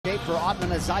for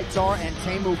OTTMAN AZAITAR and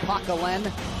TEEMU PACKALEN.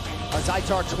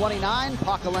 AZAITAR 29,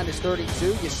 PACKALEN is 32.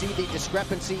 You see the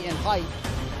discrepancy in height.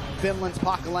 Finland's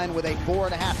PACKALEN with a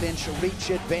 4.5-inch reach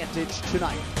advantage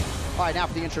tonight. All right, now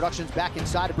for the introductions, back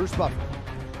inside of Bruce Buffer.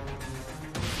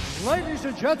 Ladies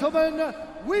and gentlemen,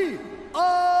 we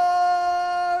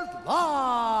are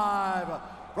live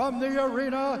from the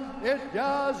arena in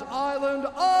Yas Island,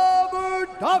 Abu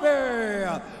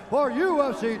Dhabi for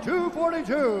UFC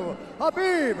 242,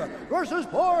 Habib versus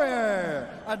Poirier.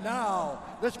 And now,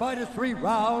 this fight is 3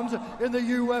 rounds in the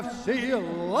UFC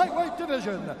lightweight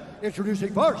division.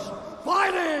 Introducing first,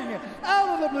 fighting out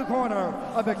of the blue corner,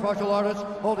 a mixed martial artist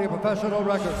holding a professional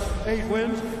record, 8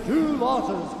 wins, 2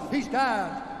 losses. He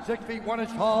stands 6 feet 1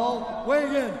 inch tall,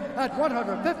 weighing in at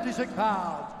 156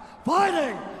 pounds.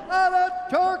 Fighting out of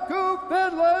Turku,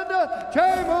 Finland,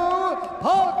 TEEMU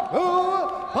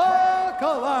PACKALEN.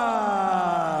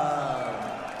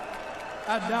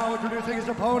 And now introducing his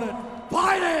opponent,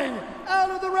 fighting out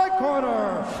of the red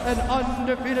corner, an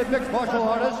undefeated mixed martial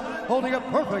artist holding a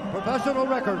perfect professional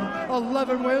record,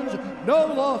 11 wins, no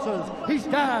losses. He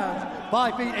stands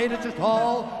 5 feet 8 inches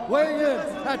tall, weighing in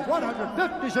at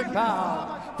 156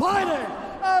 pounds. Fighting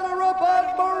out of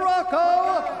Rabat, Morocco,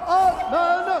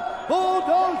 OTTMAN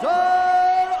Bulldozer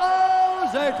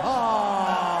AZAITAR.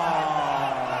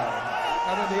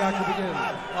 And when the action begins,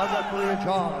 our referee in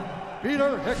charge, Peter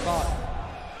Hickmott.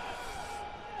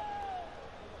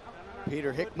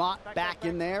 Peter Hickmott back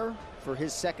in there for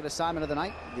his second assignment of the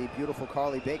night. The beautiful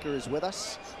Carly Baker is with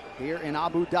us here in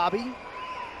Abu Dhabi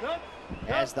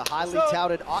as the highly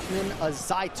touted OTTMAN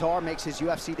AZAITAR makes his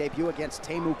UFC debut against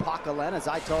TEEMU PACKALEN.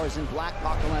 AZAITAR is in black,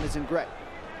 PACKALEN is in gray.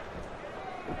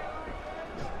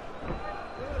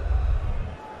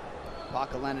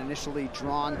 PACKALEN initially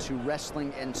drawn to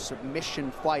wrestling and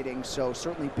submission fighting, so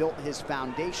certainly built his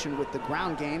foundation with the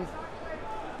ground game,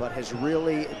 but has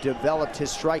really developed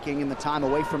his striking in the time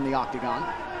away from the octagon.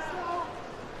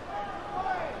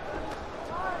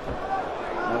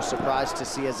 No surprise to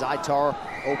see AZAITAR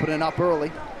opening up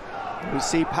early. We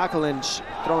see PACKALEN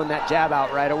throwing that jab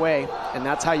out right away, and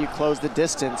that's how you close the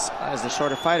distance as the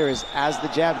shorter fighter is. As the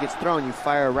jab gets thrown, you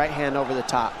fire a right hand over the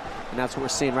top, and that's what we're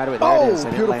seeing right away. There it is,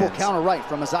 and beautiful it lands. Counter right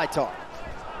from AZAITAR.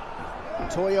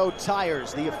 Toyo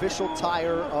Tires, the official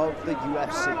tire of the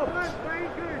UFC.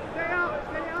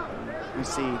 We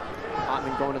see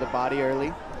OTTMAN going to the body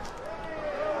early.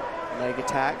 Leg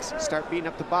attacks, start beating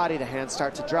up the body, the hands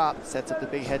start to drop, sets up the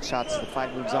big headshots as the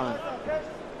fight moves on.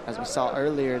 As we saw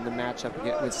earlier in the matchup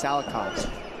with Salikov.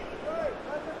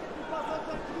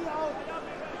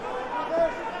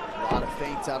 A lot of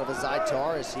feints out of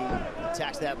AZAITAR as he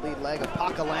attacks that lead leg of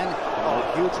PACKALEN. Oh,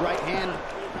 huge right hand.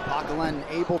 PACKALEN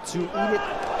able to eat it.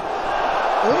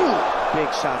 Ooh!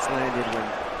 Big shots landed when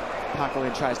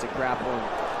PACKALEN tries to grapple and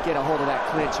get a hold of that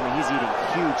clinch. I mean, he's eating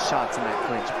huge shots in that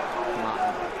clinch.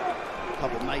 A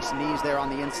couple nice knees there on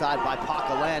the inside by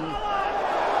PACKALEN.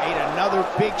 Ate another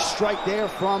big strike there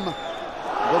from the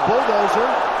Bulldozer.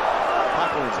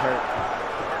 PACKALEN's hurt.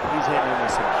 He's hitting him with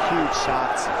some huge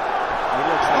shots. He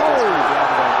looks like he's going to be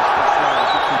able to just push down if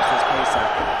he keeps his pace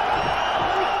up.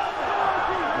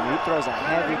 And he throws a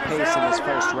heavy pace in this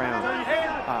first round.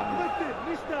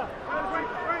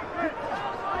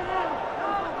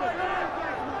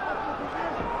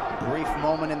 Brief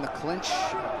moment in the clinch.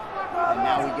 And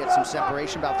now we get some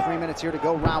separation. About 3 minutes here to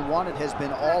go, round 1. It has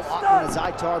been all OTTMAN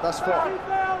AZAITAR thus far.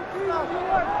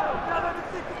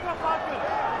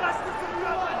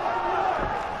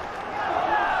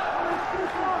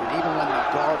 And even when the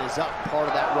guard is up, part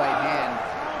of that right hand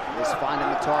is finding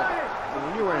the target. And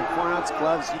when you're wearing 4-ounce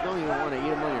gloves, you don't even want to eat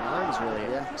them on your arms, really.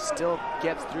 Yeah. Still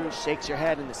gets through, shakes your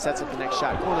head, and it sets up the next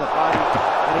shot. Going to the body,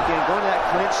 and again, going to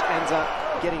that clinch ends up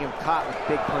getting him caught with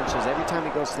big punches. Every time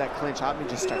he goes to that clinch, OTTMAN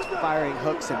just starts firing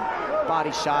hooks and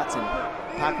body shots, and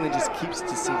PACKALEN just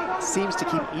seems to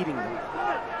keep eating them.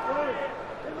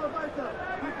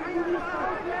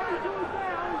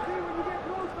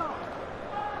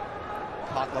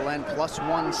 PACKALEN plus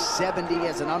 170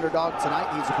 as an underdog tonight.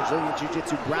 He's a Brazilian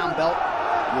Jiu-Jitsu brown belt.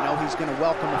 You know he's going to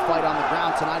welcome a fight on the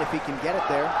ground tonight if he can get it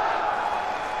there.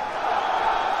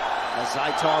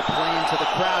 AZAITAR playing to the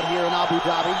crowd here in Abu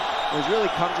Dhabi. He's really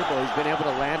comfortable. He's been able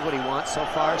to land what he wants so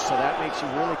far, so that makes you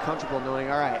really comfortable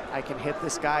knowing, all right, I can hit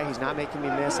this guy. He's not making me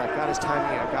miss. I've got his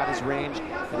timing. I've got his range.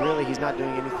 And really, he's not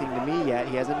doing anything to me yet.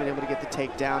 He hasn't been able to get the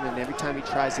takedown, and every time he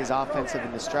tries his offensive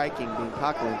and the striking, being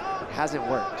PACKALEN, it hasn't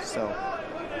worked. So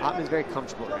OTTMAN's very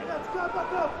comfortable right now.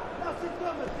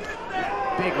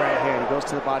 Big right hand. He goes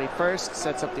to the body first,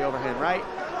 sets up the overhand right.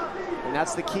 And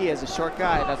that's the key as a short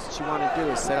guy. That's what you want to do,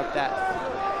 is set up that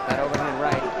overhand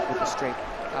right with a straight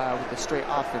with the straight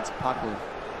offense of PACKALEN.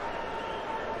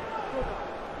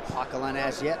 PACKALEN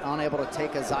as yet unable to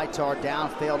take AZAITAR down,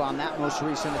 failed on that most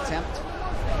recent attempt.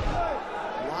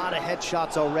 A lot of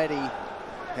headshots already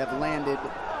have landed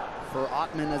for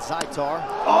AZAITAR.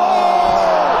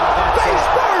 Oh! Face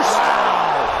first! Wow.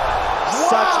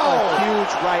 Such a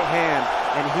huge right hand,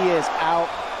 and he is out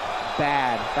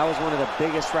bad. That was one of the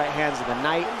biggest right hands of the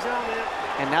night,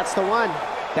 and that's the one.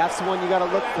 That's the one you got to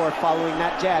look for following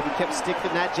that jab. He kept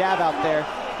sticking that jab out there,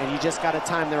 and you just got to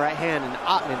time the right hand, and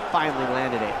OTTMAN finally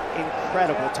landed it.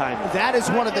 Incredible timing. That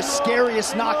is one of the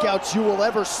scariest knockouts you will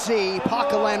ever see.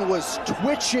 PACKALEN was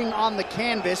twitching on the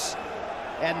canvas,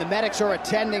 and the medics are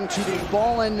attending to the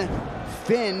fallen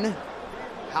Finn.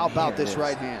 How about this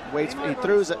right hand? Waits, he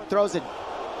throws an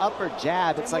upper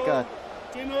jab. It's like a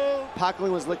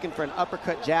PACKALEN was looking for an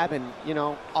uppercut jab, and you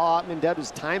know, all OTTMAN did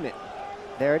was time it.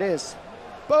 There it is.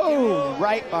 Boom!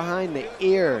 Right behind the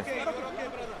ear.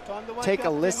 Take a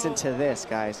listen to this,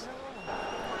 guys.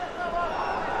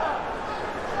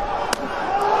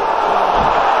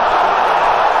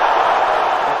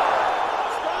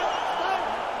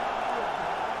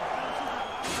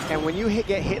 And when you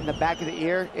get hit in the back of the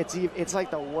ear, it's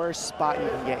like the worst spot you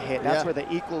can get hit. That's where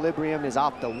the equilibrium is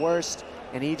off the worst,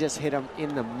 and he just hit him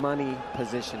in the money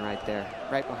position right there,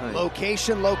 right behind.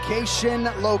 Location, location,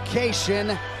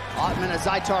 location.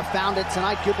 AZAITAR found it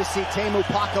tonight. Good to see TEEMU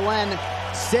PACKALEN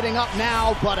sitting up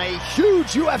now, but a huge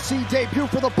UFC debut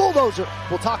for the Bulldozer.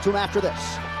 We'll talk to him after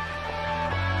this.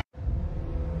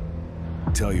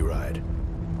 Telluride,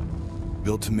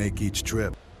 built to make each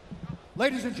trip.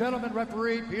 Ladies and gentlemen,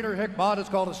 referee Peter Hickmott has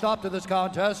called a stop to this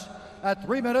contest at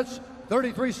 3 minutes,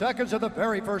 33 seconds of the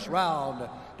very first round,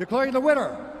 declaring the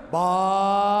winner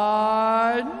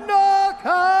by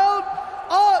knockout,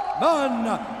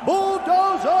 OTTMAN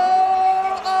Bulldozer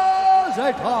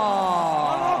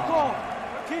AZAITAR.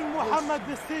 King Mohammed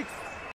VI.